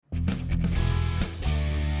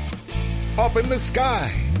up in the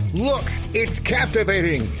sky. Look, it's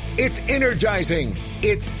captivating. It's energizing.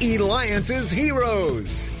 It's Eliances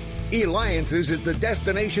Heroes. Eliances is the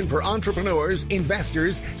destination for entrepreneurs,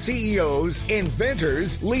 investors, CEOs,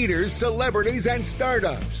 inventors, leaders, celebrities, and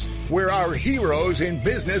startups, where our heroes in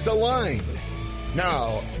business align.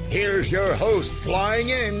 Now, here's your host flying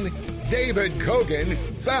in, David Kogan,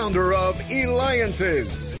 founder of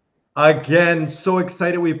Eliances. Again, so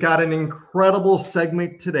excited. We've got an incredible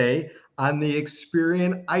segment today on the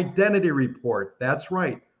Experian Identity Report. That's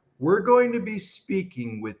right. We're going to be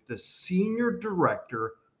speaking with the Senior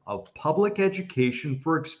Director of Public Education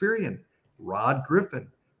for Experian, Rod Griffin.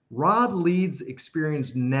 Rod leads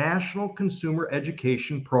Experian's national consumer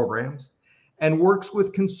education programs and works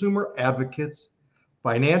with consumer advocates,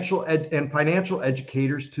 financial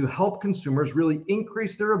educators to help consumers really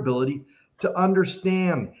increase their ability to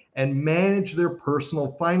understand and manage their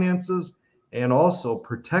personal finances and also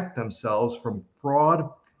protect themselves from fraud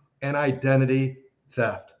and identity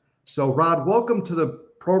theft. So, Rod, welcome to the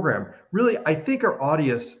program. Really, I think our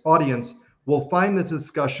audience will find this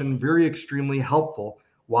discussion very extremely helpful.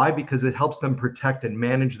 Why? Because it helps them protect and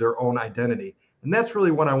manage their own identity. And that's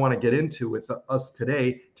really what I want to get into with us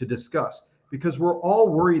today to discuss, because we're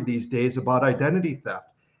all worried these days about identity theft.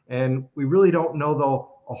 And we really don't know,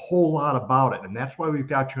 though, a whole lot about it. And that's why we've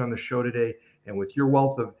got you on the show today. And with your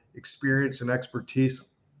wealth of experience and expertise,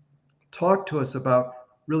 talk to us about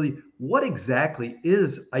really what exactly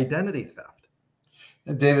is identity theft.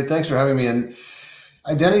 David, thanks for having me. And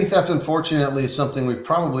identity theft, unfortunately, is something we've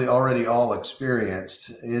probably already all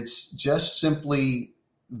experienced. It's just simply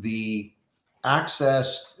the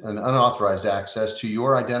access and unauthorized access to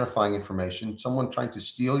your identifying information, someone trying to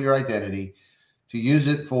steal your identity, to use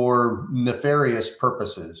it for nefarious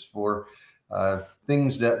purposes, for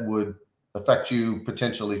things that would affect you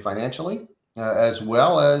potentially financially, as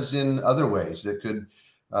well as in other ways that could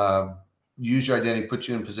use your identity, put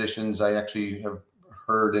you in positions. I actually have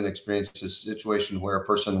heard and experienced a situation where a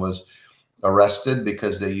person was arrested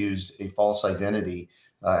because they used a false identity,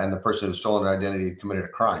 and the person who stolen their identity committed a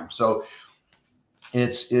crime. So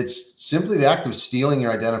it's simply the act of stealing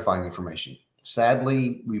your identifying information.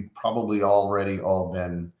 Sadly, we've probably already all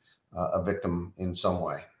been a victim in some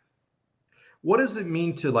way. What does it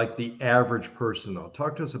mean to like the average person, though?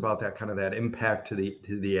 Talk to us about that impact to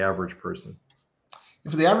the average person.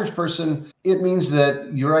 For the average person, it means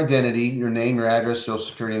that your identity, your name, your address, social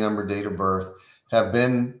security number, date of birth, have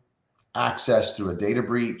been accessed through a data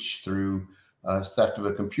breach, through theft of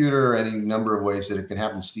a computer, any number of ways that it can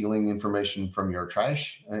happen, stealing information from your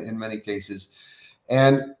trash in many cases.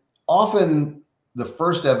 And often the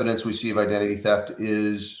first evidence we see of identity theft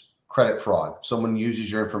is credit fraud. Someone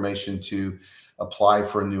uses your information to apply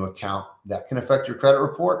for a new account. That can affect your credit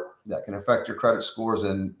report, that can affect your credit scores,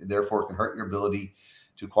 and therefore can hurt your ability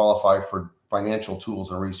to qualify for financial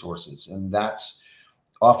tools and resources. And that's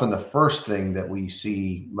often the first thing that we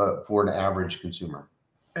see for an average consumer.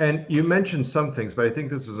 And you mentioned some things, but I think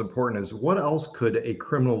this is important, is what else could a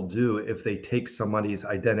criminal do if they take somebody's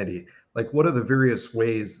identity? Like, what are the various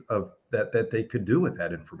ways of that they could do with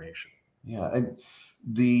that information? Yeah, and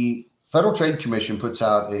the Federal Trade Commission puts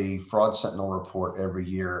out a Fraud Sentinel report every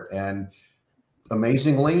year. And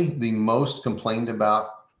amazingly, the most complained about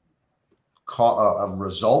a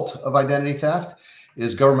result of identity theft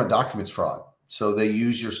is government documents fraud. So they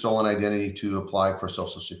use your stolen identity to apply for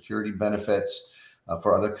Social Security benefits,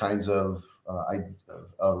 for other kinds of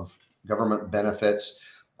government benefits.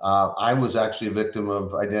 I was actually a victim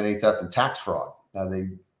of identity theft and tax fraud. They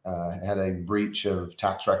had a breach of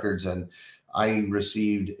tax records, and I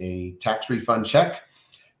received a tax refund check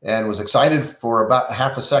and was excited for about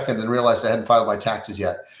half a second and realized I hadn't filed my taxes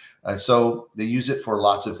yet. So they use it for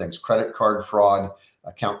lots of things: credit card fraud,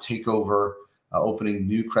 account takeover, opening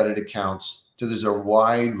new credit accounts. So there's a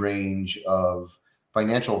wide range of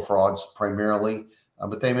financial frauds primarily,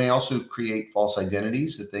 but they may also create false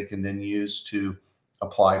identities that they can then use to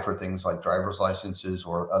apply for things like driver's licenses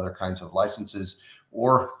or other kinds of licenses,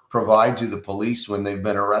 or provide to the police when they've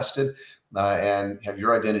been arrested and have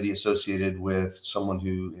your identity associated with someone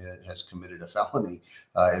who has committed a felony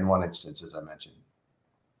in one instance, as I mentioned.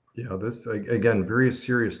 Yeah, this, again, very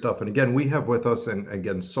serious stuff. And again, we have with us, and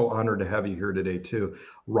again, so honored to have you here today too,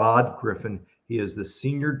 Rod Griffin. He is the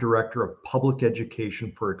Senior Director of Public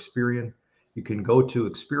Education for Experian. You can go to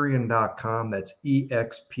Experian.com. That's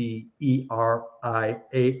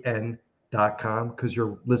Experian.com, because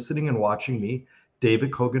you're listening and watching me,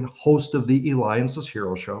 David Kogan, host of the Eliances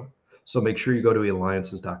Hero Show. So make sure you go to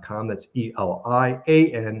Eliances.com. That's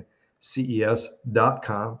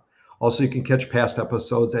ELIANCES.com. Also, you can catch past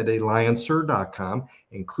episodes at Eliancer.com.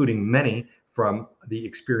 including many from the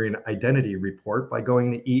Experian Identity Report, by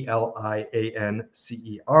going to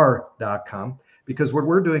ELIANCER.com, because what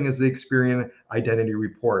we're doing is the Experian Identity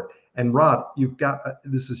Report. And Rod, you've got,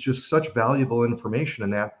 this is just such valuable information in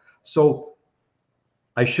that. So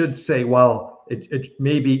I should say, well, it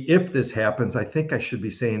maybe if this happens, I think I should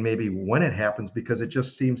be saying maybe when it happens, because it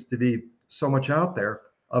just seems to be so much out there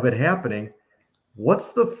of it happening.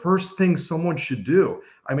 What's the first thing someone should do?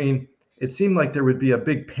 I mean, it seemed like there would be a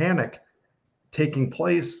big panic taking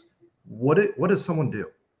place. What does someone do?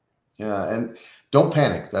 Yeah, and don't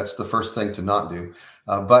panic. That's the first thing to not do.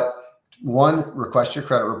 But one, request your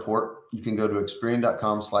credit report. You can go to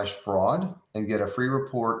Experian.com/fraud and get a free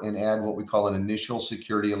report and add what we call an initial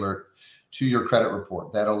security alert to your credit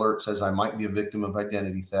report. That alert says, I might be a victim of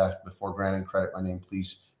identity theft. Before granting credit my name,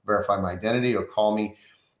 please verify my identity or call me.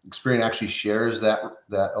 Experian actually shares that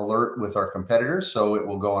alert with our competitors. So it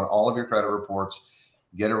will go on all of your credit reports,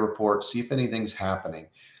 get a report, see if anything's happening.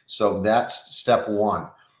 So that's step one.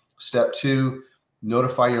 Step two,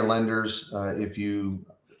 notify your lenders if you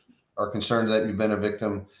are concerned that you've been a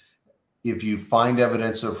victim. If you find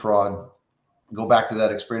evidence of fraud, go back to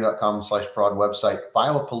that Experian.com/fraud website,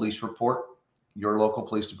 file a police report. Your local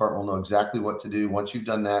police department will know exactly what to do. Once you've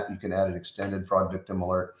done that, you can add an extended fraud victim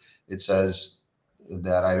alert. It says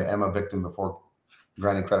that I am a victim. Before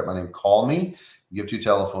granting credit my name, call me. Give 2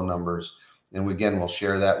 telephone numbers. And again, we'll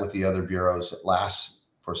share that with the other bureaus. It lasts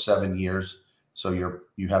for 7 years. So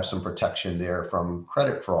you have some protection there from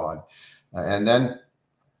credit fraud. And then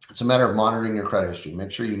it's a matter of monitoring your credit history.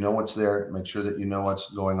 Make sure you know what's there. Make sure that you know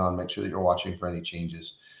what's going on. Make sure that you're watching for any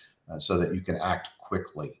changes so that you can act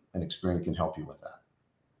quickly, and Experian can help you with that.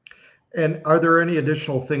 And are there any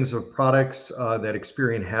additional things of products that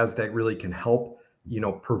Experian has that really can help,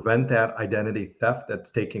 prevent that identity theft that's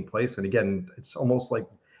taking place? And again, it's almost like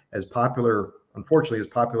unfortunately, as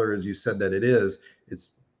popular as you said that it is,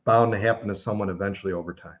 it's bound to happen to someone eventually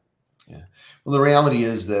over time. Yeah. Well, the reality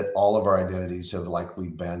is that all of our identities have likely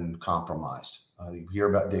been compromised. You hear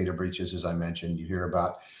about data breaches, as I mentioned. You hear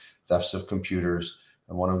about thefts of computers.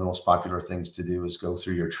 And one of the most popular things to do is go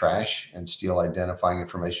through your trash and steal identifying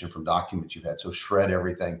information from documents you've had. So shred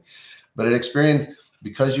everything. But at Experian,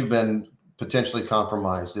 because you've been potentially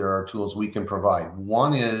compromised, there are tools we can provide.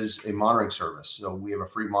 One is a monitoring service. So we have a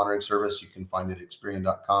free monitoring service. You can find it at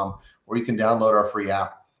Experian.com, or you can download our free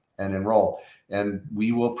app and enroll. And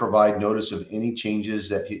we will provide notice of any changes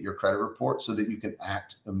that hit your credit report so that you can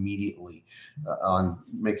act immediately on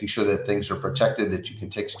making sure that things are protected, that you can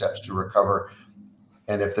take steps to recover.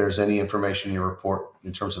 And if there's any information in your report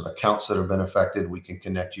in terms of accounts that have been affected, we can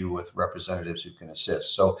connect you with representatives who can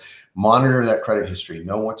assist. So monitor that credit history,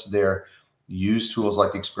 know what's there, use tools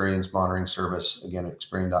like Experian's monitoring service, again, at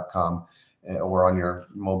Experian.com or on your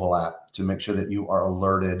mobile app, to make sure that you are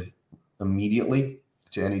alerted immediately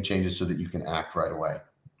to any changes so that you can act right away.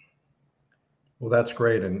 Well, that's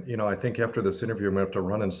great. And, I think after this interview, I'm going to have to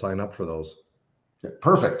run and sign up for those. Yeah,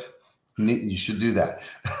 perfect. You should do that.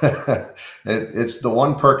 It's the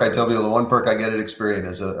one perk, I tell people, the one perk I get at Experian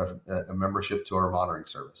is a membership to our monitoring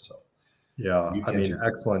service. So yeah,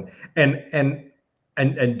 excellent.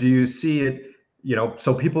 And do you see it,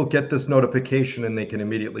 so people get this notification and they can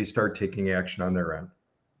immediately start taking action on their end?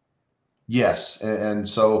 Yes. And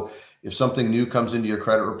so if something new comes into your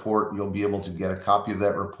credit report, you'll be able to get a copy of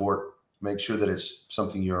that report, make sure that it's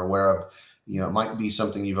something you're aware of. It might be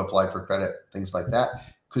something you've applied for credit, things like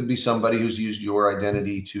that. Could be somebody who's used your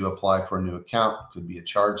identity to apply for a new account. Could be a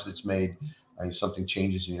charge that's made, something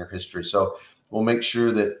changes in your history. So we'll make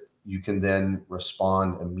sure that you can then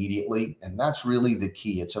respond immediately. And that's really the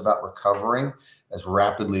key. It's about recovering as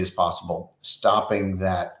rapidly as possible, stopping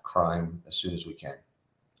that crime as soon as we can.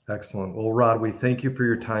 Excellent. Well, Rod, we thank you for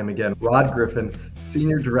your time again. Rod Griffin,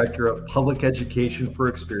 Senior Director of Public Education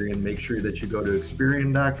for Experian. Make sure that you go to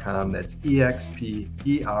Experian.com. That's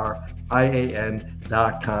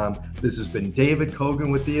EXPERIAN.com. This has been David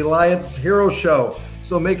Kogan with the Alliance Hero Show.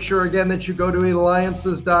 So make sure again that you go to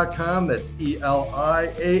Alliances.com. That's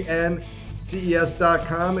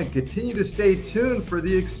ELIANCES.com, and continue to stay tuned for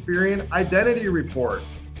the Experian Identity Report.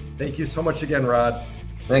 Thank you so much again, Rod.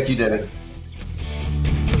 Thank you, David.